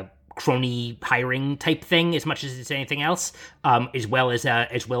 it's like a crony hiring type thing as much as it's anything else, as well as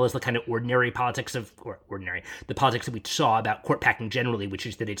the kind of ordinary politics of the politics that we saw about court packing generally, which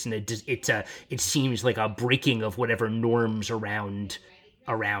is that it seems like a breaking of whatever norms around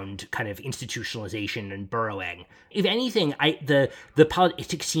kind of institutionalization and burrowing. If anything, the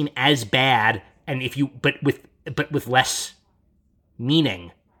politics seem as bad, and but with less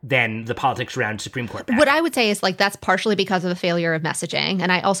meaning than the politics around Supreme Court. What I would say is like that's partially because of the failure of messaging.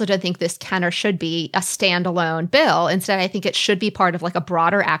 And I also don't think this can or should be a standalone bill. Instead, I think it should be part of like a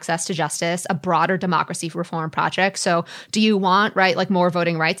broader access to justice, a broader democracy reform project. So do you want, right, like more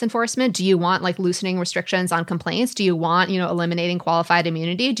voting rights enforcement? Do you want like loosening restrictions on complaints? Do you want, eliminating qualified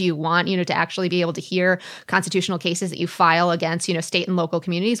immunity? Do you want, to actually be able to hear constitutional cases that you file against, state and local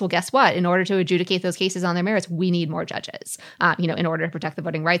communities? Well, guess what? In order to adjudicate those cases on their merits, we need more judges, in order to protect the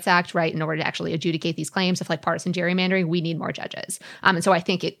Voting Rights Act, right? In order to actually adjudicate these claims of like partisan gerrymandering, we need more judges. And so I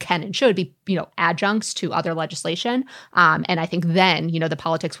think it can and should be, adjuncts to other legislation. And I think then, the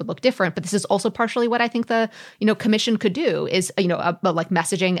politics would look different. But this is also partially what I think the, commission could do is, a like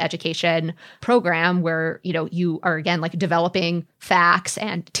messaging education program where, you are again, like developing facts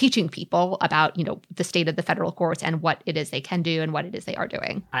and teaching people about, the state of the federal courts and what it is they can do and what it is they are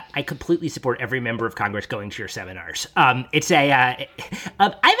doing. I completely support every member of Congress going to your seminars. I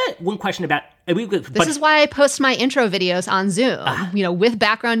have one question about. This is why I post my intro videos on Zoom, with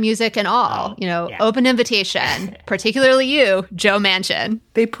background music and all, open invitation, particularly you, Joe Manchin.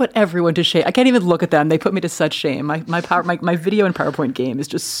 They put everyone to shame. I can't even look at them. They put me to such shame. My video and PowerPoint game is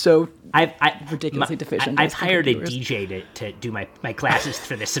just so ridiculously deficient. I've hired a DJ to do my classes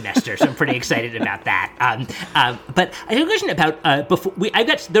for this semester, so I'm pretty excited about that. But I have a question about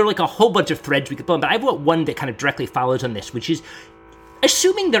there are like a whole bunch of threads we could pull on, but I have one that kind of directly follows on this, which is,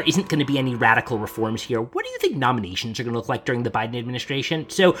 assuming there isn't going to be any radical reforms here, what do you think nominations are going to look like during the Biden administration?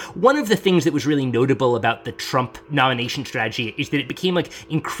 So one of the things that was really notable about the Trump nomination strategy is that it became like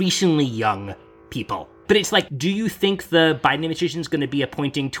increasingly young people. But it's like, do you think the Biden administration is going to be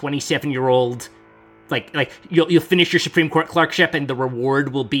appointing 27-year-old, like you'll finish your Supreme Court clerkship and the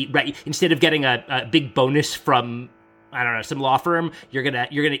reward will be, right, instead of getting a big bonus from, I don't know, some law firm, you're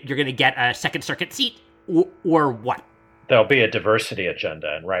gonna get a Second Circuit seat, or what? There'll be a diversity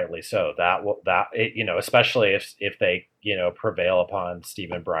agenda, and rightly so. Especially if they prevail upon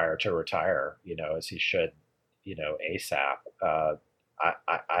Stephen Breyer to retire, as he should, ASAP.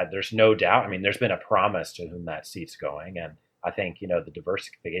 There's no doubt. I mean, there's been a promise to whom that seat's going, and I think the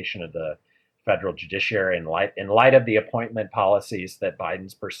diversification of the federal judiciary in light of the appointment policies that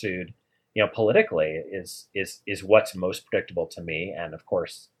Biden's pursued, politically is what's most predictable to me, and of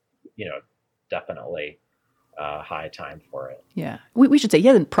course, definitely. High time for it. Yeah. We should say he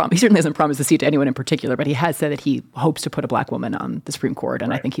certainly hasn't promised the seat to anyone in particular, but he has said that he hopes to put a black woman on the Supreme Court. And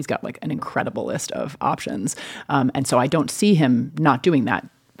right. I think he's got like an incredible list of options. And so I don't see him not doing that.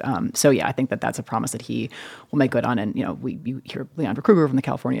 I think that's a promise that he will make good on. And, you hear Leandra Kruger from the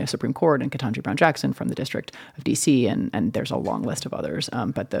California Supreme Court and Ketanji Brown Jackson from the District of D.C. And there's a long list of others.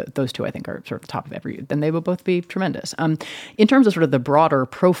 But those two, I think, are sort of the top of every, then they will both be tremendous. In terms of sort of the broader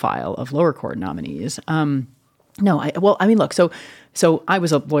profile of lower court nominees, So I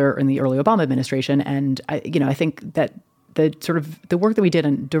was a lawyer in the early Obama administration, and I think that the work that we did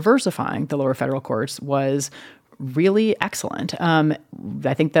in diversifying the lower federal courts was really excellent. I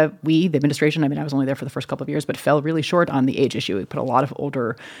think that the administration, I was only there for the first couple of years, but fell really short on the age issue. We put a lot of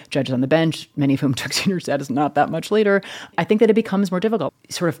older judges on the bench, many of whom took senior status not that much later. I think that it becomes more difficult.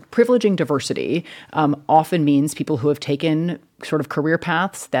 Sort of privileging diversity often means people who have taken sort of career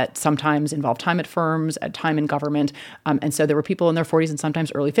paths that sometimes involve time at firms, time in government. And so there were people in their 40s and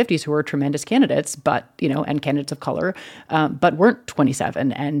sometimes early 50s who were tremendous candidates, but, and candidates of color, but weren't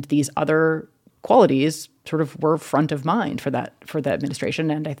 27. And these other qualities sort of were front of mind for the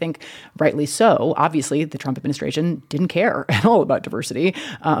administration. And I think rightly so. Obviously, the Trump administration didn't care at all about diversity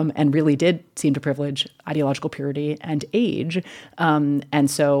and really did seem to privilege ideological purity and age.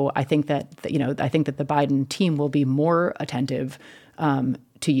 And so I think that, the Biden team will be more attentive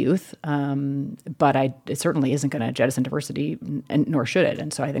to youth, but it certainly isn't going to jettison diversity, and nor should it.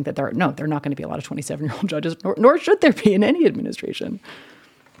 And so I think that there are not going to be a lot of 27-year-old judges, nor should there be in any administration.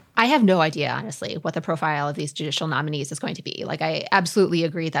 I have no idea, honestly, what the profile of these judicial nominees is going to be. Like, I absolutely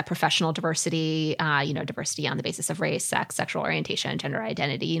agree that professional diversity, diversity on the basis of race, sex, sexual orientation, gender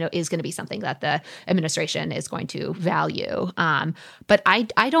identity, is going to be something that the administration is going to value. But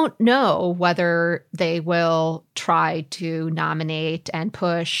I don't know whether they will try to nominate and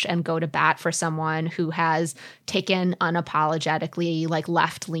push and go to bat for someone who has taken unapologetically like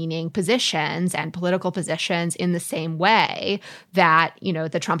left-leaning positions and political positions in the same way that,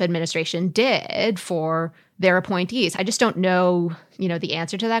 the Trump administration did for their appointees. I just don't know, the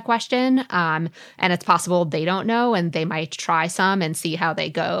answer to that question. And it's possible they don't know, and they might try some and see how they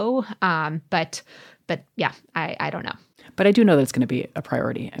go. But yeah, I don't know. But I do know that it's going to be a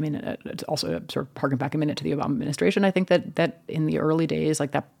priority. It's also sort of harken back a minute to the Obama administration. I think that in the early days,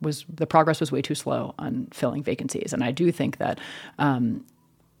 the progress was way too slow on filling vacancies. And I do think that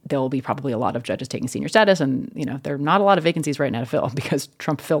there will be probably a lot of judges taking senior status. And, there are not a lot of vacancies right now to fill because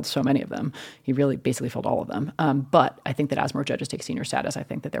Trump filled so many of them. He really basically filled all of them. But I think that as more judges take senior status, I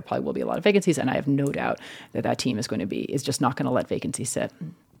think that there probably will be a lot of vacancies. And I have no doubt that team is just not going to let vacancies sit.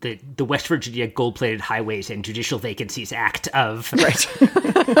 The West Virginia Gold-Plated Highways and Judicial Vacancies Act of... Right.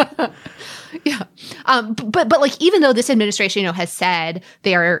 Yeah. But even though this administration, has said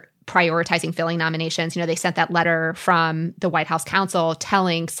they are prioritizing filling nominations, they sent that letter from the White House counsel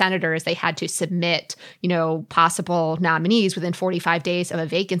telling senators they had to submit, possible nominees within 45 days of a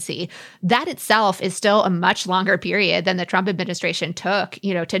vacancy. That itself is still a much longer period than the Trump administration took,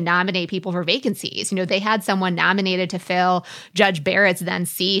 to nominate people for vacancies. They had someone nominated to fill Judge Barrett's then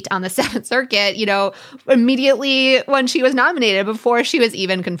seat on the Seventh Circuit, immediately when she was nominated before she was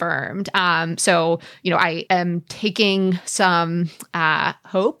even confirmed. So, I am taking some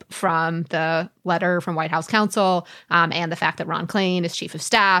hope from the letter from White House counsel and the fact that Ron Klain is chief of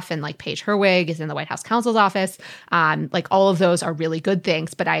staff and Paige Herwig is in the White House counsel's office. All of those are really good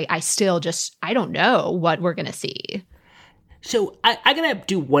things, but I still I don't know what we're going to see. So I'm going to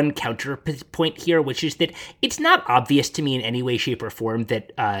do one counterpoint here, which is that it's not obvious to me in any way, shape, or form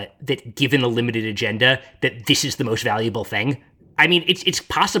that that given a limited agenda, that this is the most valuable thing. I mean, it's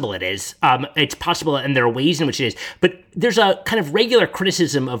possible it is. It's possible, and there are ways in which it is. But there's a kind of regular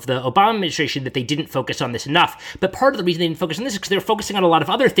criticism of the Obama administration that they didn't focus on this enough. But part of the reason they didn't focus on this is because they were focusing on a lot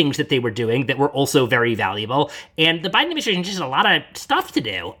of other things that they were doing that were also very valuable. And the Biden administration just has a lot of stuff to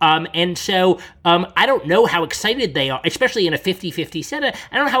do. And so I don't know how excited they are, especially in a 50-50 Senate.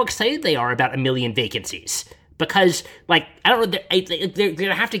 I don't know how excited they are about 1 million vacancies. Because, I don't know, they're going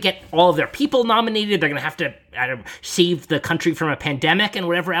to have to get all of their people nominated. They're going to have to save the country from a pandemic and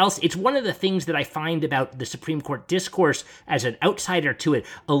whatever else. It's one of the things that I find about the Supreme Court discourse as an outsider to it.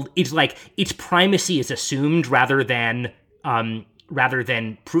 It's its primacy is assumed rather than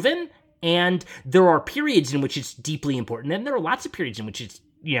proven. And there are periods in which it's deeply important. And there are lots of periods in which it's,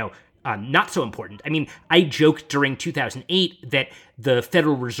 not so important. I mean, I joked during 2008 that the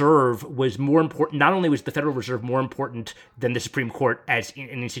Federal Reserve was more important. Not only was the Federal Reserve more important than the Supreme Court as an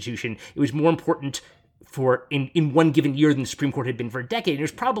institution, it was more important for in one given year than the Supreme Court had been for a decade. And it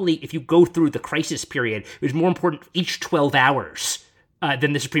was probably, if you go through the crisis period, it was more important each 12 hours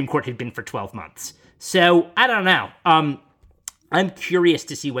than the Supreme Court had been for 12 months. So I don't know. I'm curious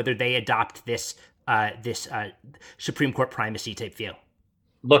to see whether they adopt this Supreme Court primacy type view.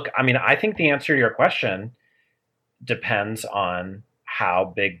 Look, I mean, I think the answer to your question depends on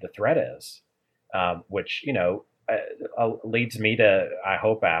how big the threat is, which, leads me to, I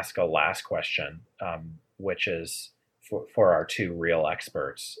hope, ask a last question, which is for our two real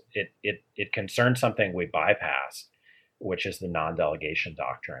experts. It concerns something we bypassed, which is the non-delegation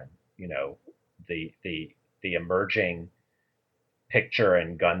doctrine. The emerging picture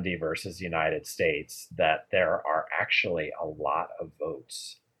in Gundy versus United States that there are actually a lot of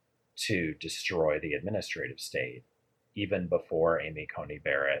votes to destroy the administrative state, even before Amy Coney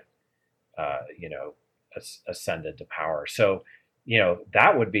Barrett, ascended to power. So,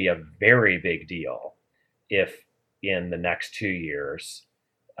 that would be a very big deal if in the next 2 years,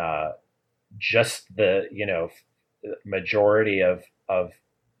 just the, majority of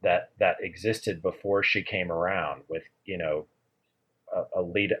that existed before she came around with,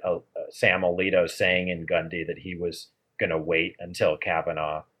 Sam Alito saying in Gundy that he was going to wait until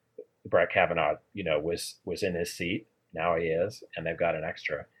Brett Kavanaugh, was in his seat. Now he is, and they've got an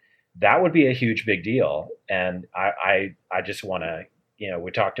extra. That would be a huge big deal. And I just want to,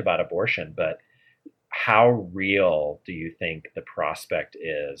 we talked about abortion, but how real do you think the prospect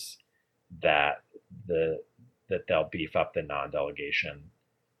is that they'll beef up the non-delegation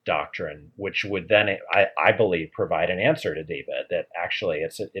doctrine, which would then, I believe, provide an answer to David that actually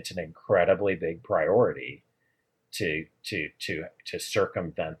it's an incredibly big priority to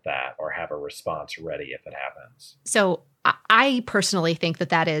circumvent that or have a response ready if it happens. So I personally think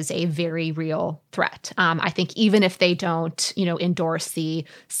that is a very real threat. I think even if they don't, endorse the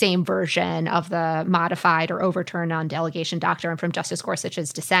same version of the modified or overturned non-delegation doctrine from Justice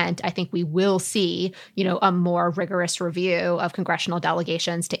Gorsuch's dissent, I think we will see, a more rigorous review of congressional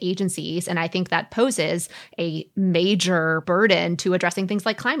delegations to agencies. And I think that poses a major burden to addressing things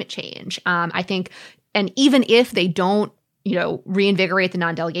like climate change. I think, and even if they don't reinvigorate the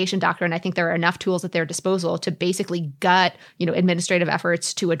non-delegation doctrine. I think there are enough tools at their disposal to basically gut, administrative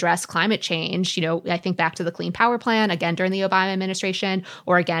efforts to address climate change. I think back to the Clean Power Plan, again, during the Obama administration,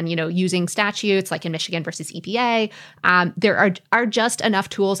 or again, using statutes like in Michigan versus EPA. There are just enough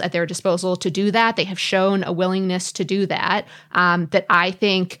tools at their disposal to do that. They have shown a willingness to do that, that I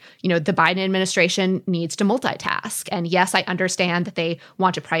think, the Biden administration needs to multitask. And yes, I understand that they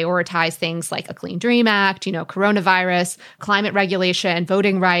want to prioritize things like a Clean Dream Act, coronavirus, climate regulation,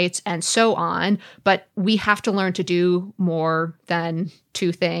 voting rights, and so on. But we have to learn to do more than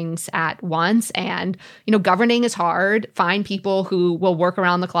two things at once. And, governing is hard. Find people who will work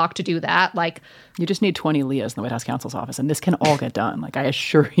around the clock to do that. Like, you just need 20 Leahs in the White House counsel's office, and this can all get done. Like, I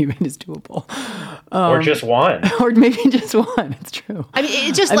assure you it is doable. Or just one. Or maybe just one. It's true. I mean,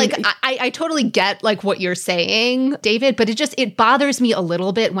 it's just I totally get like what you're saying, David, but it bothers me a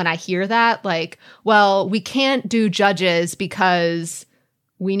little bit when I hear that. Like, well, we can't do judges because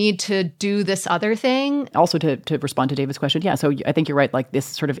we need to do this other thing. Also, to respond to David's question, yeah, so I think you're right. Like, this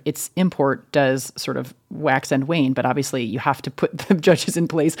sort of, its import does sort of wax and wane, but obviously you have to put the judges in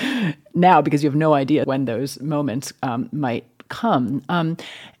place now because you have no idea when those moments might come.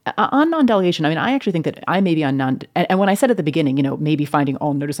 On non-delegation, I mean, I actually think that I may be on and when I said at the beginning, maybe finding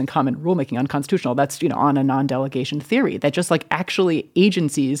all notice and comment rulemaking unconstitutional, that's, on a non-delegation theory, that just like actually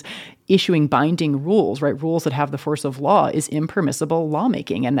agencies issuing binding rules, right, rules that have the force of law is impermissible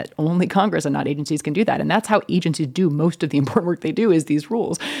lawmaking, and that only Congress and not agencies can do that. And that's how agencies do most of the important work they do, is these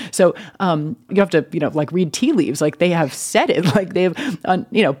rules. So you have to, like read tea leaves, like they have said it, like they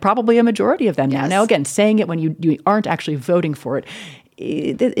have, probably a majority of them now. Now, again, saying it when you aren't actually voting for it,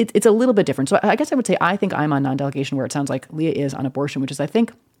 it's a little bit different. So I guess I would say I think I'm on non-delegation where it sounds like Leah is on abortion, which is I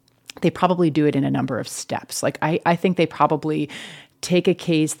think they probably do it in a number of steps. Like I think they probably take a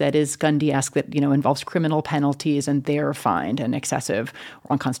case that is Gundy-esque, that, involves criminal penalties and they're fined an excessive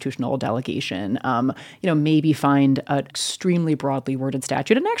or unconstitutional delegation, maybe find an extremely broadly worded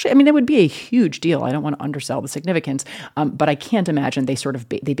statute. And actually, I mean, that would be a huge deal. I don't want to undersell the significance, but I can't imagine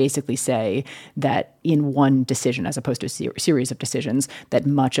they basically say that in one decision, as opposed to a series of decisions, that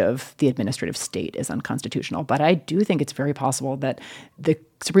much of the administrative state is unconstitutional. But I do think it's very possible that the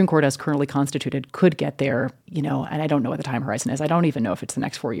Supreme Court as currently constituted could get there, and I don't know what the time horizon is. I don't even know if it's the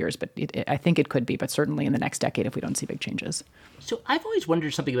next 4 years, but I think it could be, but certainly in the next decade if we don't see big changes. So I've always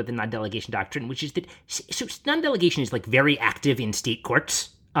wondered something about the non-delegation doctrine, which is that non-delegation is like very active in state courts.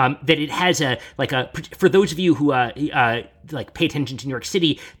 That it has for those of you who like pay attention to New York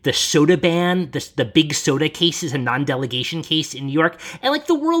City, the soda ban, the big soda case is a non-delegation case in New York, and like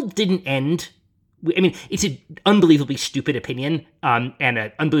the world didn't end. I mean, it's an unbelievably stupid opinion and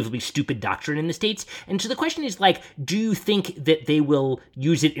an unbelievably stupid doctrine in the States. And so the question is, like, do you think that they will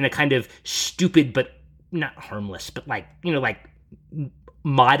use it in a kind of stupid but not harmless, but like,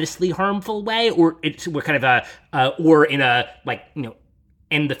 modestly harmful way, or we're kind of or in a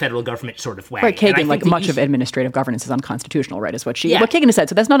end the federal government sort of way? Right, Kagan, like much of administrative governance is unconstitutional, right, is what Kagan has said.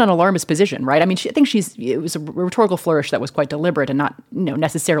 So that's not an alarmist position, right? I mean, I think it was a rhetorical flourish that was quite deliberate and not,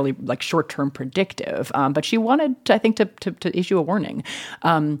 necessarily like short-term predictive. But she wanted, I think, to issue a warning.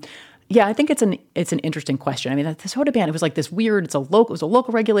 Yeah, I think it's an interesting question. I mean, the soda ban, it was like this weird, it was a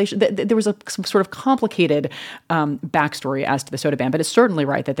local regulation. There was some sort of complicated backstory as to the soda ban, but it's certainly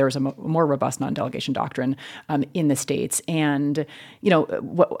right that there was a more robust non-delegation doctrine in the states. And,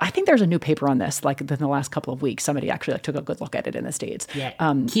 I think there's a new paper on this, like in the last couple of weeks. Somebody actually took a good look at it in the states. Yeah,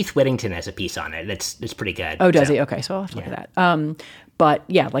 Keith Whittington has a piece on it. That's pretty good. Oh, does he? Okay, so I'll have to look at that. But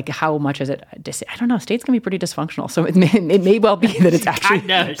yeah, like how much is it? I don't know. States can be pretty dysfunctional, so it may well be that it's actually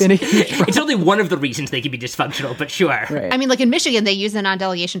been a huge problem. It's only one of the reasons they can be dysfunctional, but sure. Right. I mean, like in Michigan, they use the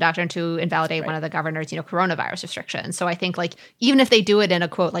non-delegation doctrine to invalidate one of the governor's, coronavirus restrictions. So I think like even if they do it in a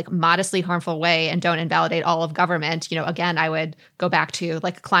quote like modestly harmful way and don't invalidate all of government, again, I would go back to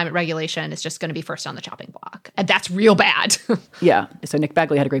like climate regulation is just going to be first on the chopping block, and that's real bad. Yeah. So Nick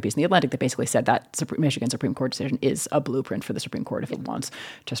Bagley had a great piece in The Atlantic that basically said that Michigan Supreme Court decision is a blueprint for the Supreme Court if it wants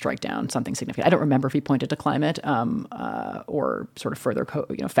to strike down something significant. I don't remember if he pointed to climate or sort of further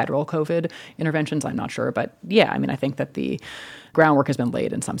federal COVID interventions. I'm not sure. But yeah, I mean, I think that the groundwork has been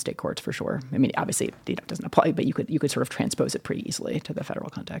laid in some state courts for sure. I mean, obviously it doesn't apply, but you could sort of transpose it pretty easily to the federal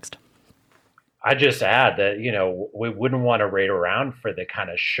context. I just add that, we wouldn't want to wait around for the kind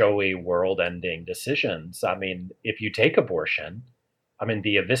of showy world-ending decisions. I mean, if you take abortion, I mean,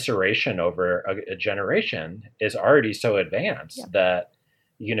 the evisceration over a generation is already so advanced that,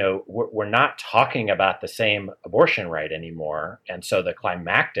 we're not talking about the same abortion right anymore. And so the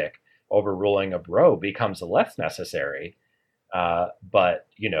climactic overruling of Roe becomes less necessary. But,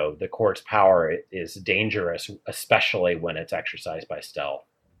 the court's power is dangerous, especially when it's exercised by stealth.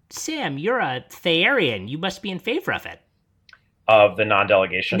 Sam, you're a Thayerian. You must be in favor of it. Of the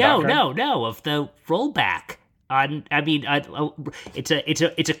non-delegation doctrine? No, of the rollback.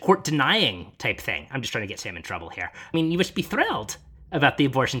 It's a court denying type thing. I'm just trying to get Sam in trouble here. You must be thrilled about the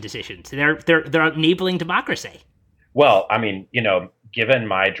abortion decisions. They're enabling democracy. Well, given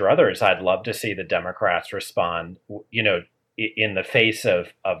my druthers, I'd love to see the Democrats respond, in the face of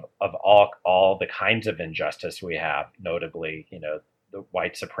all the kinds of injustice we have, notably, the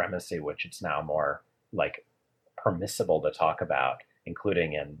white supremacy, which it's now more like permissible to talk about,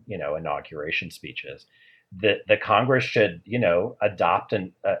 including in, inauguration speeches. The Congress should, adopt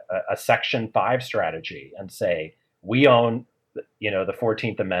a Section 5 strategy and say, we own, the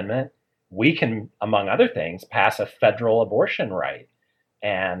 14th Amendment. We can, among other things, pass a federal abortion right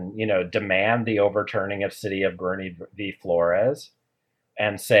and, demand the overturning of City of Bernie v. Flores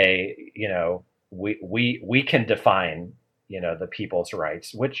and say, we can define, the people's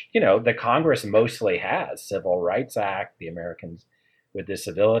rights, which, the Congress mostly has: Civil Rights Act, the Americans with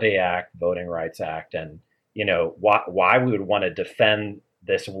Disability Act, Voting Rights Act. And, why we would want to defend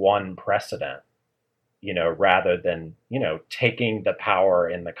this one precedent, rather than, taking the power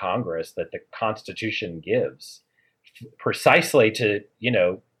in the Congress that the Constitution gives precisely to,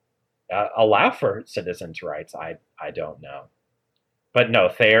 allow for citizens' rights. I don't know. But no,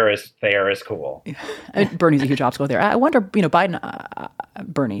 Thayer is cool. Bernie's a huge obstacle there. I wonder, Biden,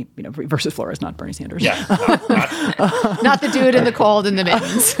 Bernie, versus Flores, not Bernie Sanders. Yeah, not the dude in the cold and the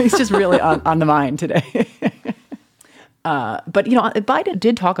mittens. He's just really on the mind today. But Biden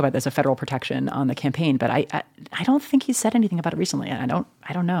did talk about this, a federal protection on the campaign, but I don't think he's said anything about it recently. I don't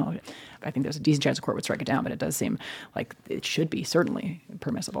know. I think there's a decent chance the court would strike it down, but it does seem like it should be certainly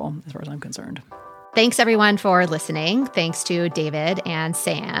permissible as far as I'm concerned. Thanks, everyone, for listening. Thanks to David and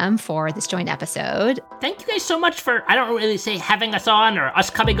Sam for this joint episode. Thank you guys so much for, I don't really say having us on or us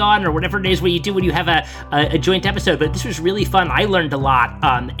coming on or whatever it is what you do when you have a joint episode, but this was really fun. I learned a lot,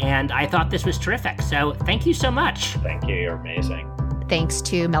 and I thought this was terrific. So thank you so much. Thank you. You're amazing. Thanks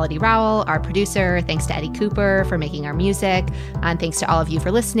to Melody Rowell, our producer. Thanks to Eddie Cooper for making our music. And thanks to all of you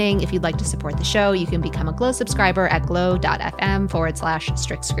for listening. If you'd like to support the show, you can become a Glow subscriber at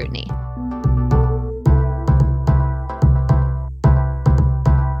glow.fm/strict scrutiny.